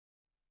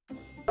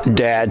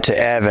Dad to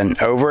Evan,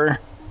 over.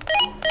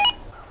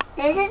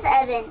 This is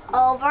Evan,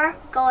 over.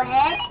 Go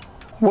ahead.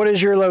 What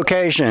is your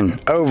location?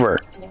 Over.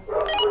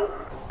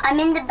 I'm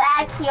in the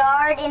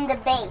backyard in the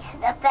base,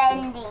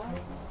 defending.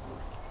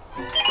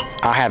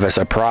 I have a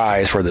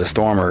surprise for the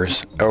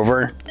Stormers.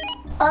 Over.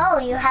 Oh,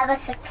 you have a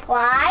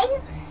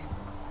surprise?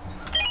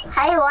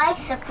 I like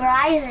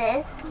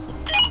surprises.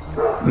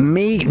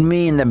 Meet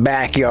me in the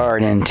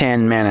backyard in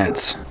 10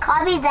 minutes.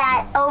 Copy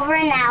that. Over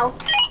and out.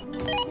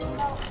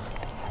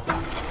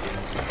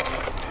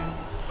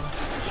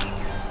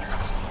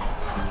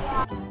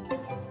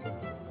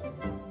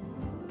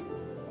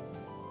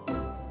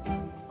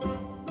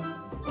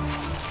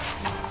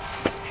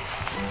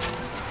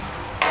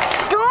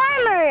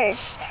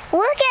 Stormers!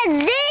 Look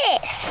at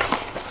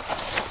this!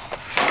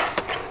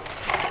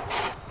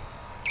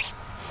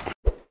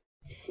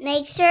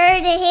 Make sure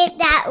to hit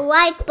that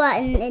like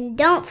button and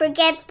don't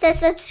forget to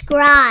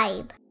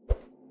subscribe.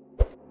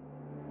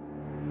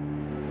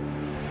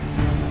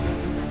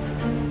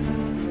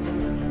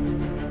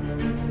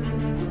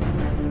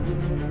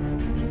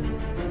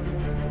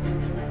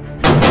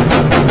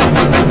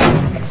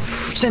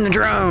 Send the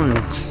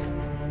drones.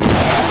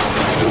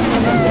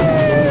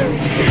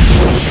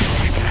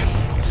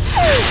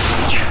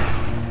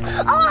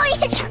 Oh, you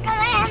hit your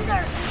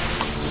commander!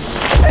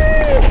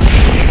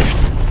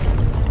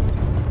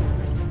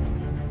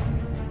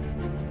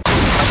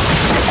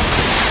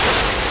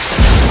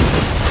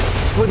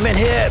 We've been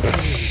hit.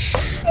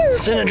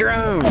 Send a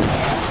drone.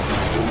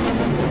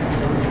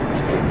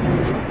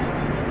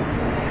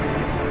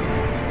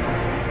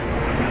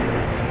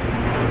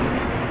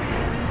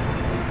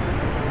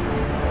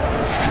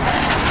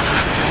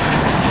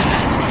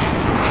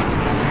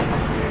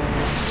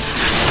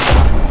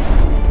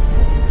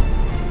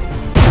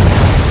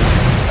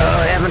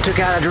 Oh, Evan took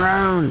out a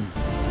drone.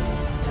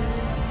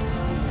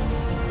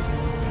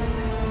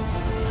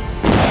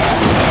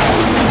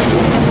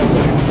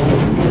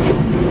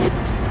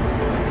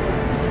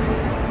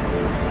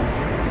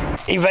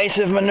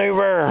 Evasive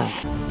maneuver.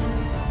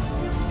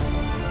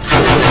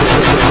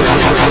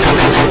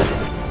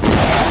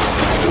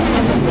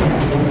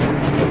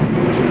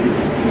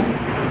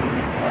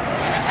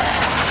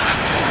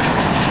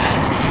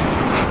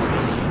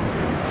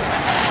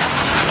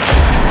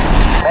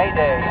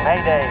 Mayday,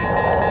 mayday.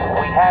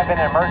 We have an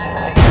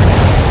emergency.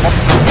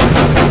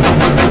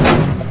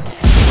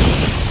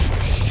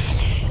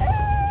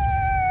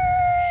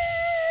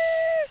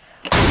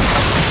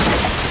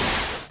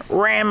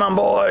 Ram them,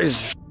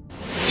 boys.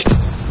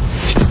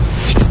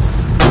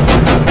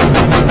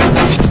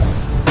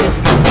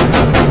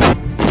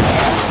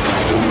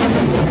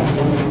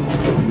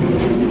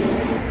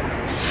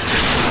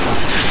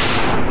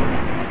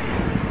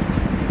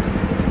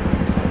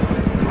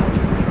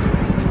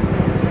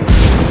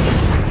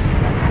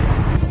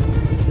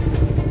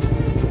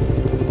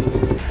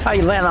 How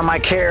you land on my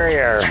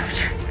carrier?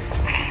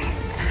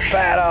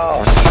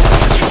 Battle.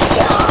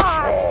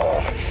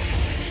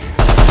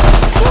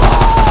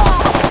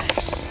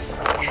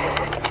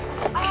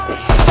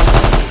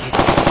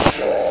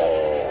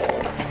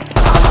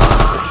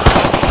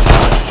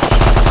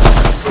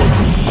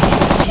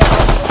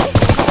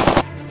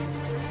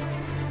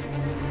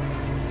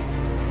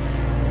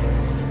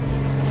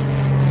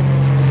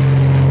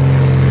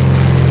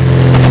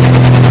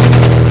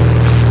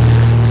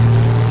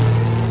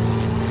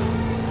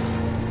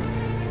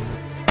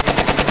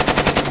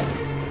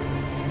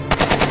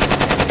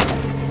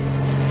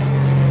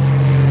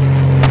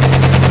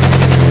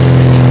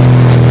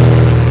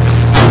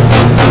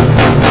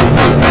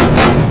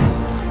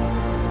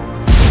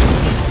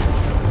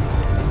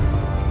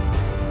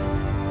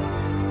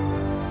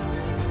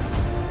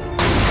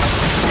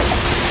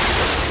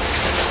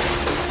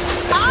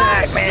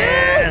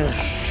 Man.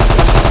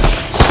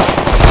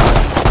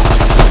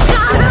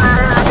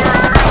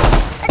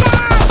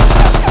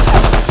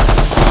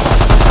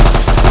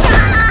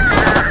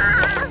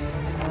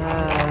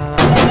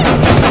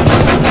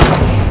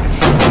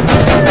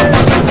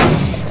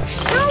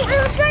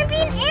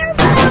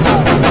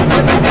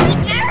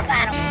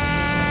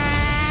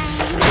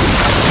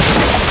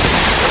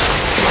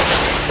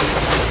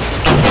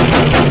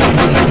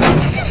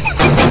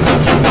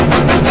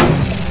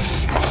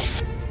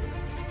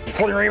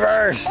 Pull in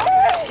reverse.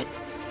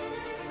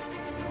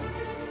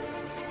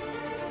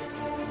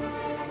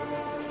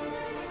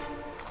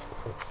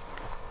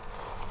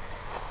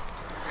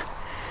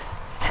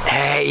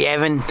 Hey,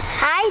 Evan.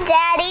 Hi,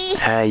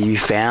 Daddy. You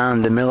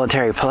found the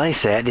military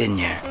playset, didn't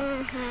you?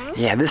 Mm-hmm.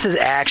 Yeah, this is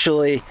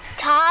actually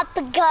Top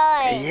Gun.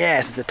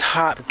 Yes, it's a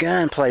Top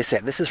Gun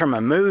playset. This is from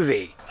a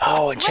movie.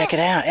 Oh, and check it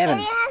out, Evan.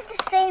 It has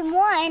the same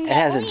one. It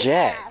has a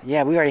jet.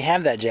 Yeah, we already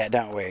have that jet,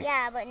 don't we?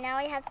 Yeah, but now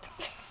we have.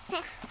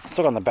 Let's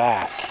look on the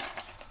back.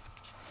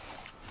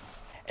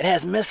 It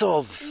has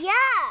missiles. Yeah.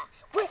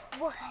 Wait,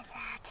 look at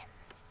that.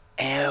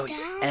 Oh,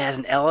 it has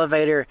an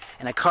elevator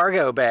and a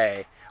cargo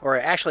bay. Or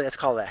actually, that's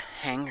called a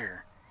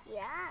hangar.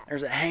 Yeah.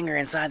 There's a hangar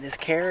inside this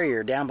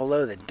carrier down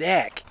below the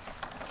deck.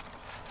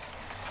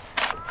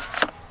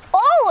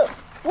 Oh,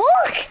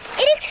 look!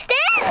 It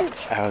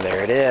extends! Oh,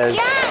 there it is.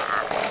 Yeah.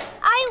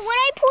 When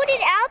I pulled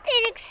it out,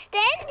 it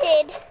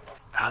extended.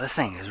 Oh, this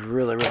thing is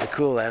really, really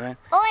cool, Evan.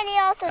 Oh, and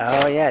it also.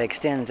 Oh, yeah, it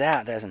extends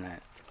out, doesn't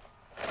it?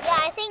 Yeah,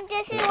 I think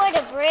this is where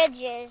the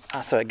bridge is.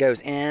 Oh, so it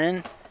goes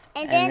in,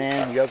 and then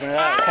then you open it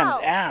up, it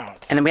comes out.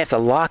 And then we have to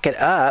lock it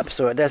up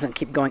so it doesn't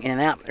keep going in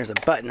and out. There's a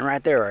button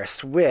right there, or a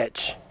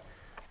switch.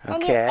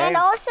 Okay. And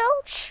also.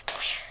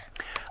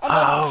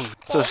 Oh,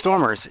 so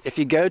Stormers, if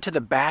you go to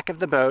the back of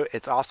the boat,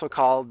 it's also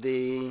called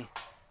the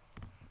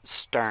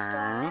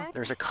stern.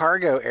 There's a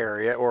cargo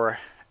area, or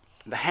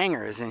the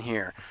hangar is in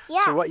here.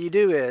 Yeah. So what you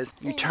do is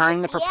you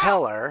turn the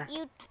propeller.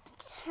 You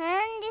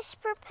turn this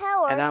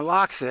propeller. And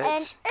unlocks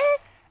it.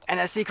 And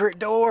a secret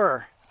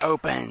door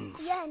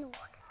opens. Yeah, and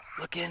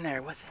look in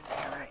there. What's in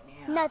there right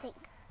now? Nothing.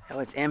 Oh,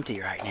 it's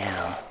empty right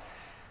now.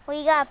 Well,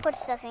 you gotta put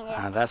stuff in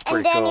there. Oh, that's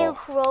pretty cool. And then you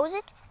close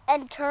it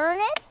and turn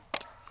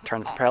it.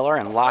 Turn the propeller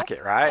and lock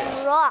it, right?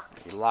 And lock.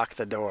 You lock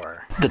the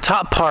door. The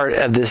top part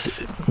of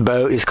this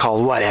boat is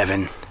called what,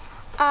 Evan?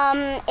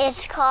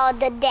 It's called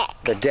the deck.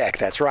 The deck,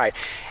 that's right.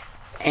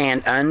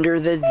 And under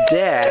the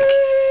deck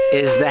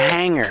is the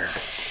hangar.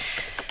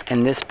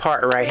 And this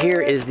part right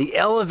here is the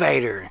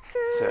elevator.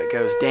 So it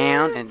goes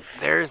down, and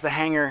there's the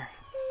hangar,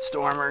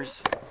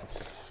 Stormers.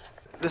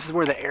 This is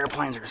where the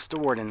airplanes are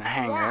stored, in the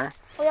hangar. Yeah.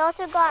 We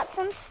also got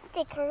some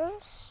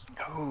stickers.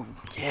 Oh,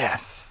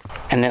 yes.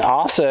 And then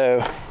also,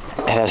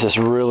 it has this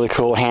really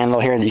cool handle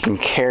here that you can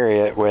carry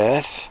it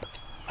with.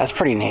 That's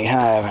pretty neat, huh,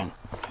 Evan?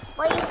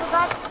 Well, you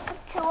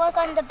forgot to look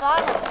on the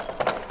bottom.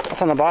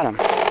 What's on the bottom?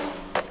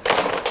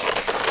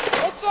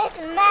 It says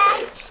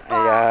Matchbox.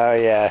 Oh,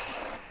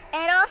 yes.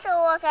 And also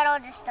look at all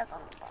the stuff on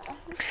the bottom.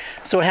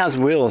 So it has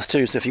wheels,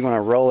 too, so if you want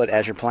to roll it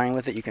as you're playing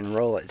with it, you can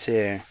roll it, too.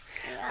 Yeah.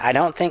 I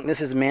don't think this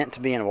is meant to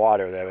be in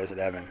water, though, is it,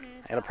 Evan?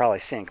 It'll probably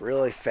sink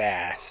really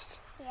fast.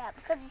 Yeah,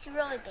 because it's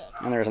really big.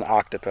 And there's an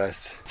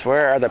octopus. So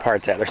where are the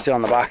parts at? They're still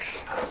in the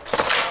box.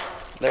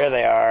 There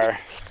they are.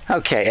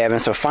 Okay, Evan,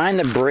 so find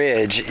the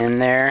bridge in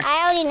there.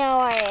 I already know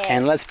where it is.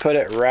 And let's put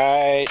it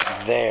right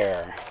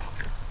there.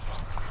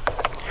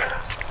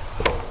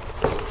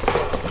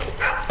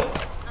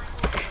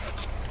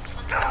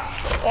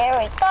 There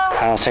we go.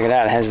 Oh, check it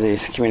out. It has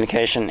these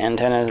communication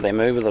antennas. They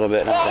move a little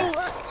bit, don't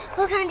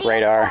they? Look on the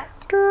Radar.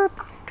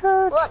 Look,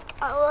 look.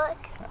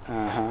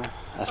 Uh-huh.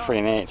 That's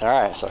pretty neat. All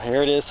right, so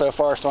here it is so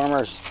far,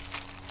 Stormers.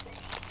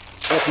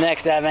 What's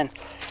next, Evan?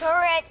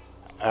 Turret.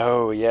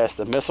 Oh, yes,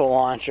 the missile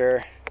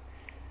launcher.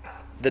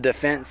 The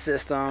defense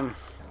system.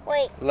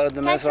 Wait. Load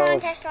the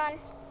missiles. Test run.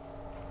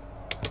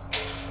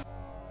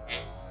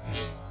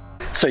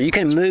 So you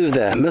can move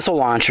the missile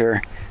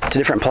launcher to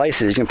different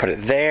places. You can put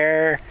it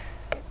there,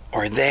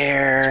 or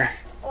there.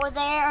 Or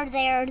there, or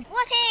there.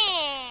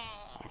 Whatting?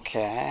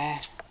 Okay.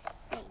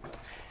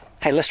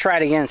 Hey, let's try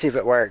it again and see if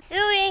it works.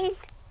 Doing.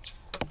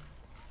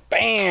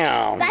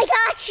 Bam! I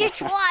got you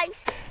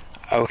twice.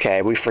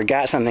 Okay, we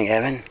forgot something,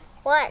 Evan.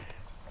 What?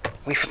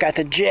 We forgot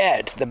the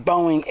jet, the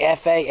Boeing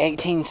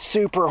F-18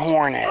 Super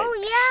Hornet.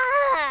 Oh,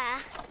 yeah.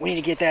 We need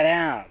to get that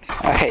out.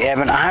 Okay,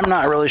 Evan, I'm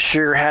not really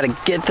sure how to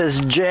get this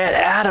jet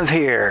out of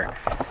here.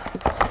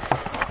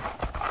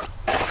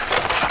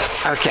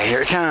 Okay,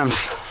 here it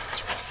comes.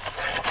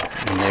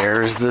 And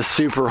there's the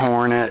Super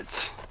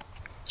Hornet.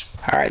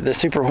 All right, the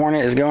Super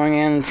Hornet is going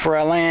in for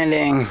a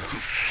landing.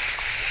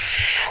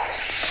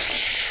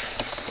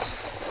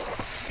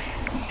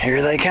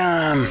 Here they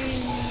come.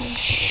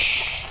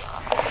 Here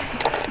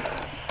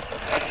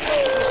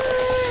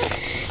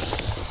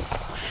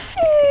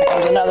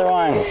comes another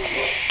one.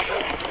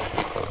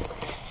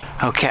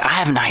 Okay, I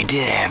have an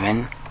idea,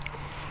 Evan.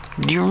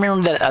 Do you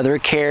remember that other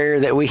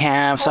carrier that we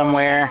have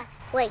somewhere?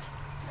 Wait,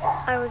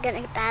 are we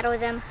gonna battle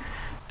them?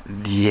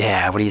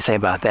 Yeah, what do you say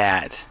about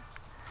that?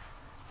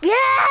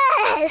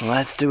 Yes!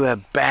 Let's do a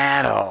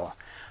battle.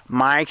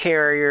 My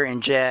carrier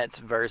and jets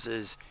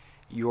versus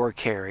your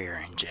carrier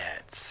and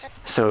jets.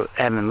 So,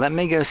 Evan, let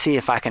me go see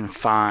if I can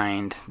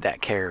find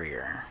that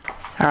carrier.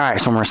 All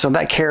right, so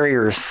that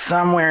carrier is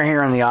somewhere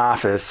here in the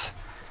office.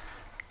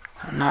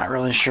 I'm not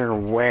really sure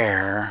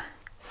where.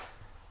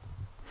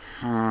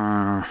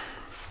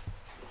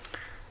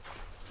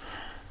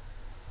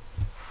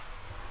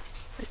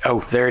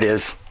 Oh, there it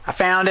is. I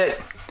found it.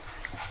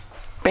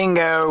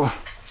 Bingo.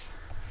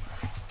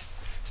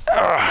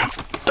 Oh, it's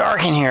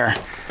dark in here.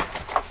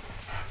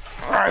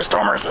 All right,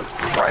 Stormers, it's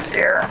right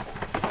here.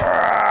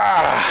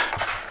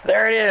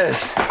 There it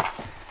is.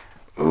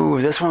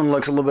 Ooh, this one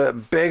looks a little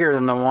bit bigger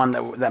than the one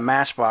that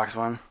Matchbox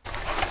one.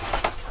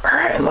 All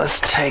right,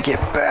 let's take it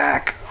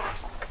back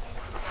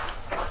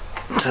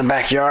to the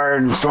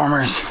backyard,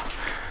 Stormers.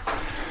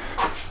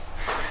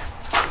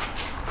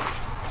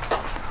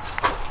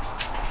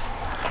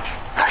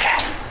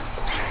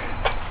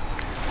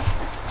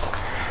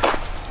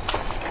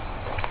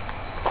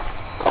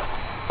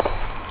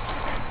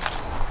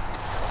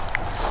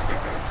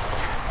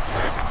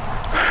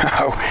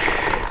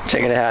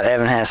 Check it out,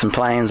 Evan has some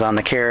planes on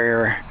the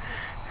carrier.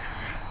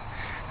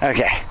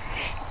 Okay.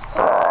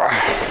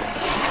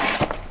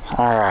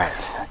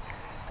 Alright.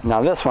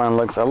 Now this one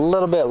looks a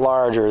little bit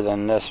larger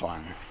than this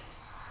one.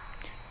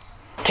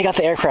 take out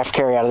the aircraft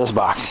carrier out of this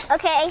box.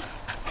 Okay.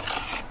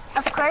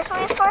 Of course,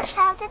 we first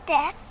have the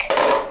deck.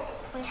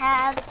 We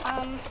have,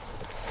 and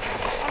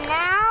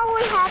now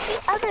we have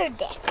the other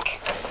deck.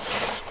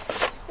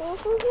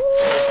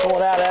 Pull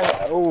it out,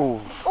 Evan. Ooh.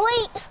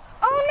 Wait.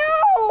 Oh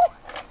no!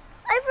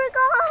 I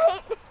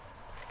forgot.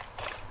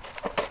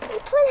 We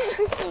put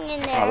everything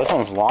in there. Oh, this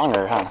one's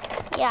longer, huh?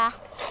 Yeah.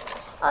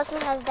 Also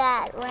has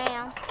that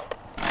RAM.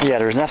 Yeah,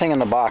 there's nothing in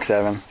the box,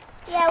 Evan.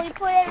 Yeah, we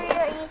put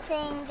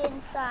everything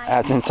inside.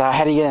 That's inside.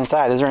 How do you get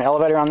inside? Is there an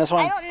elevator on this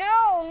one? I don't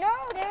know. No,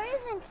 there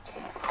isn't.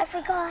 I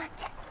forgot.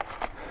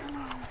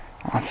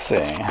 Let's see.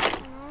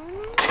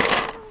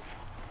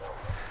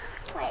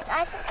 Wait,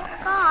 I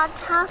forgot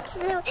how to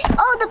do it.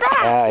 Oh, the back.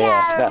 Ah,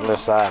 yes, that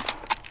lifts up.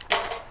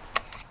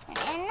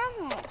 And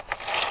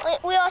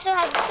we also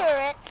have the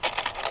turret.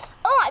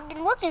 Oh, I've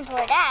been looking for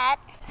that.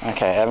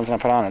 Okay, Evan's gonna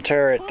put on a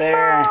turret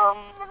there.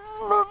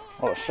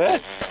 Will it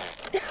fit?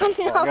 No,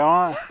 Will it go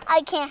on?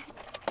 I can't.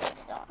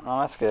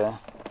 Oh, that's good.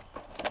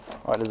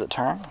 What, does it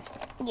turn?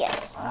 Yes.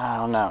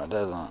 Oh, no, it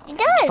doesn't. It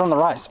does. It's from the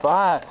right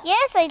spot.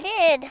 Yes, I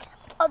did.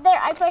 Oh, there,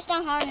 I pushed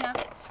down hard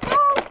enough.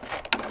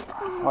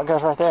 No. What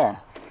goes right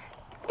there?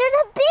 There's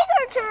a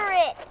bigger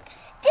turret.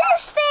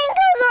 This thing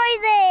goes right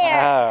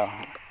there.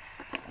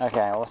 Oh.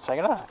 Okay, well, let's take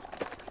it off.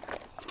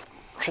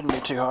 Shouldn't be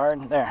too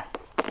hard. There.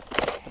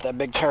 Put that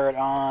big turret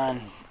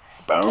on.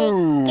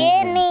 Boom.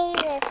 Give me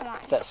this one.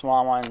 Put that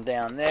small one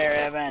down there,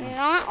 Evan. You're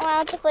not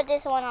allowed to put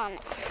this one on.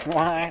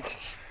 What?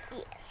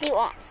 Yes, you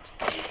want.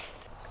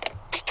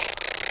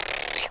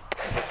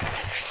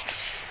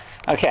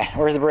 Okay,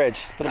 where's the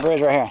bridge? Put the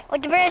bridge right here.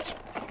 With the bridge.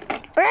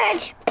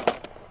 Bridge.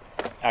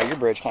 Oh, your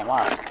bridge can't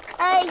work.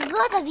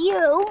 Good of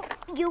you.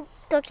 You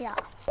took it off.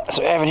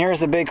 So, Evan, here's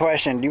the big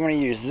question. Do you want to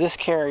use this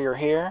carrier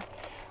here,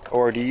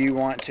 or do you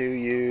want to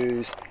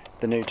use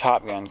the new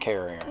Top Gun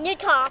carrier? New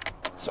top.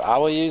 So I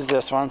will use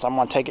this one, so I'm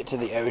going to take it to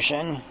the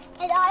ocean.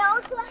 And I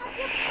also have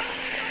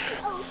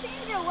the ocean.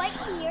 They're right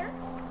here.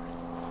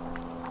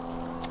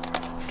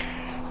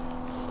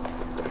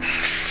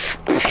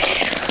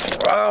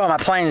 Oh, my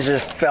planes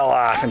just fell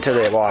off into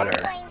the water.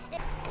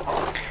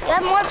 You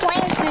have more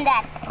planes than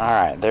that.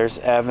 Alright, there's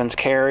Evan's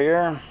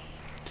carrier,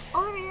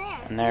 Over there.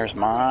 and there's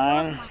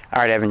mine.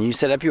 Alright, Evan, you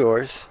set up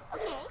yours,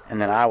 Okay.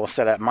 and then I will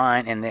set up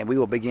mine, and then we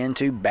will begin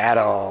to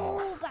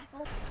battle.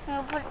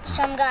 We'll put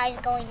some guys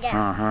going down.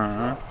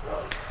 Uh-huh.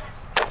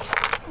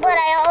 But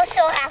I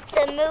also have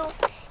to move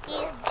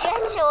these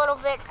jets a little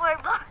bit for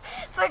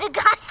the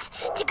guys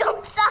to go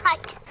inside.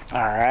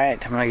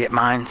 Alright, I'm going to get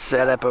mine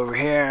set up over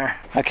here.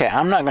 Okay,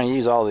 I'm not going to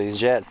use all these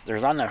jets.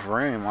 There's not enough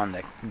room on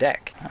the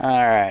deck.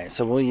 Alright,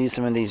 so we'll use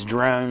some of these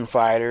drone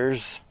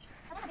fighters.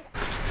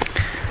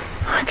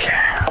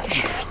 Okay,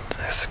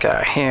 this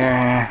guy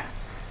here.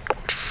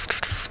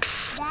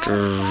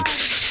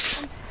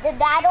 The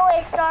battle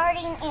is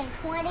starting in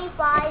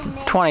 25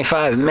 minutes.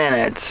 25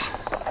 minutes.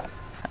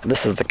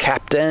 This is the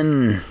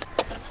captain.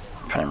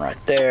 Put him right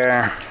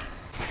there.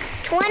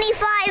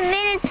 25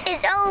 minutes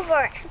is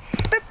over.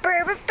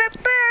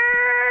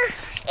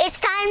 It's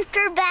time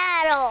for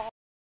battle.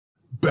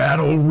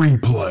 Battle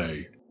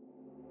replay.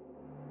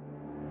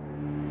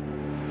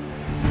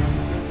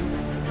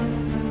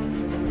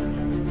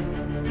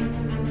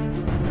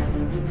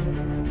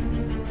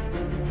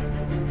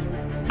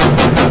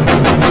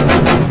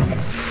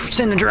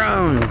 Send the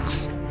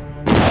drones.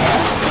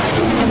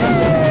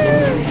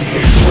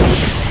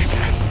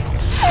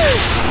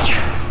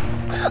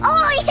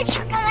 Oh, it's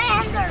your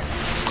commander.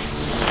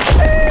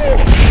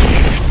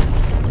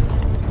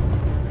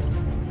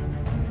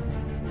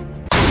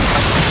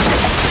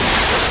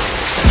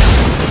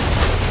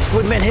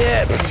 We've been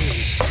hit.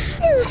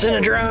 Send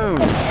a drone.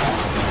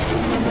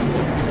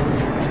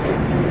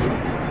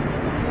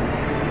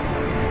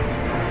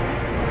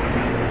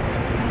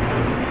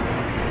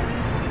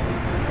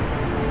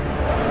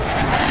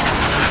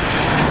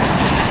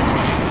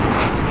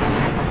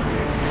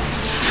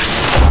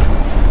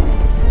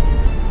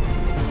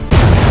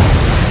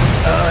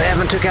 Oh,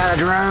 Evan took out a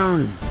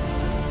drone.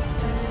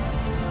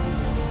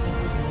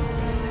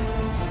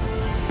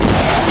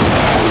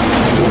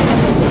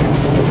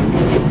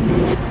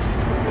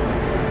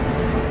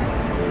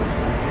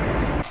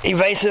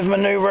 Evasive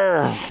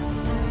maneuver.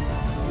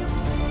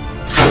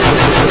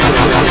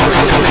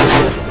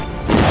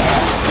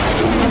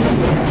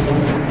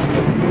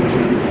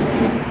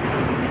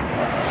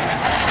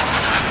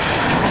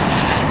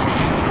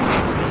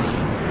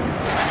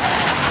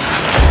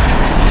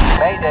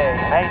 Mayday,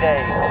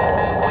 mayday.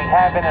 We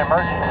have an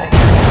emergency.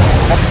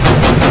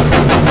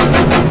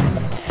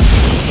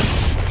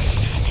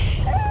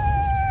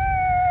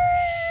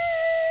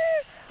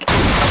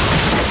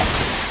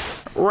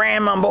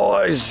 Ram 'em,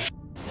 boys.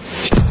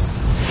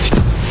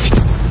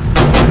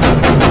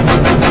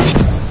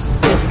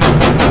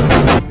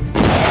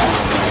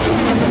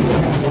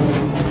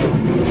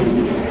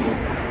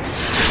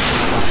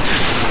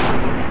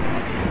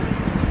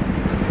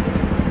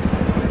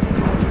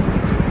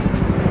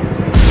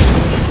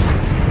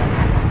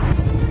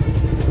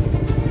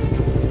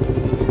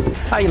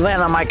 How you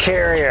land on my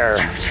carrier?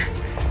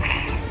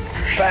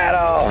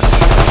 Battle!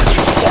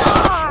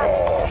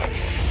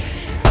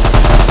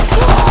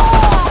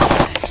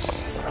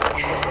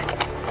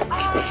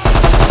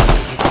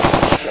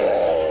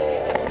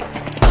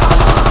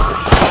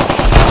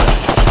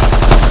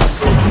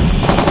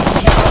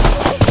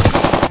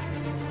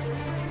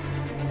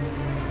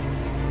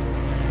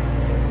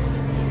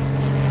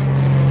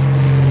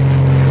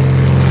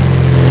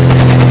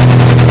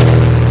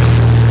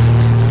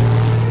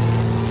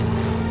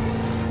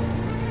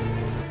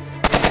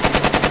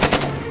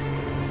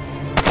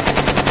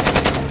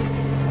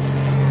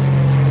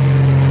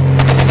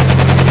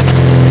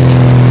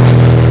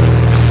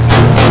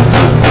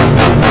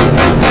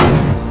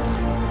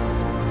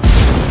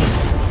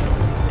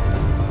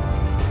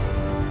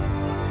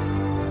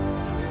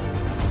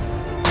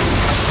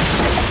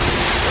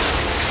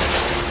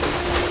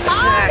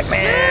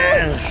 Man!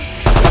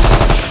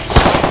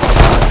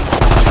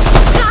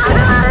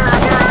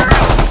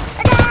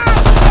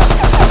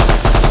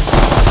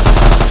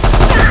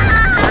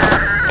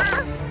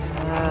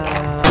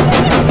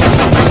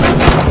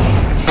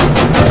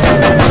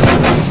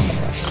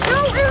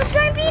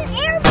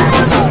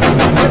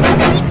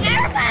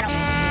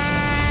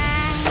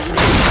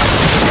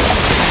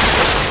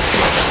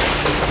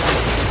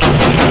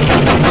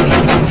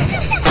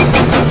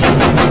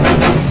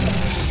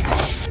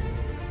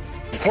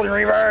 Put in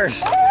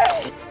reverse!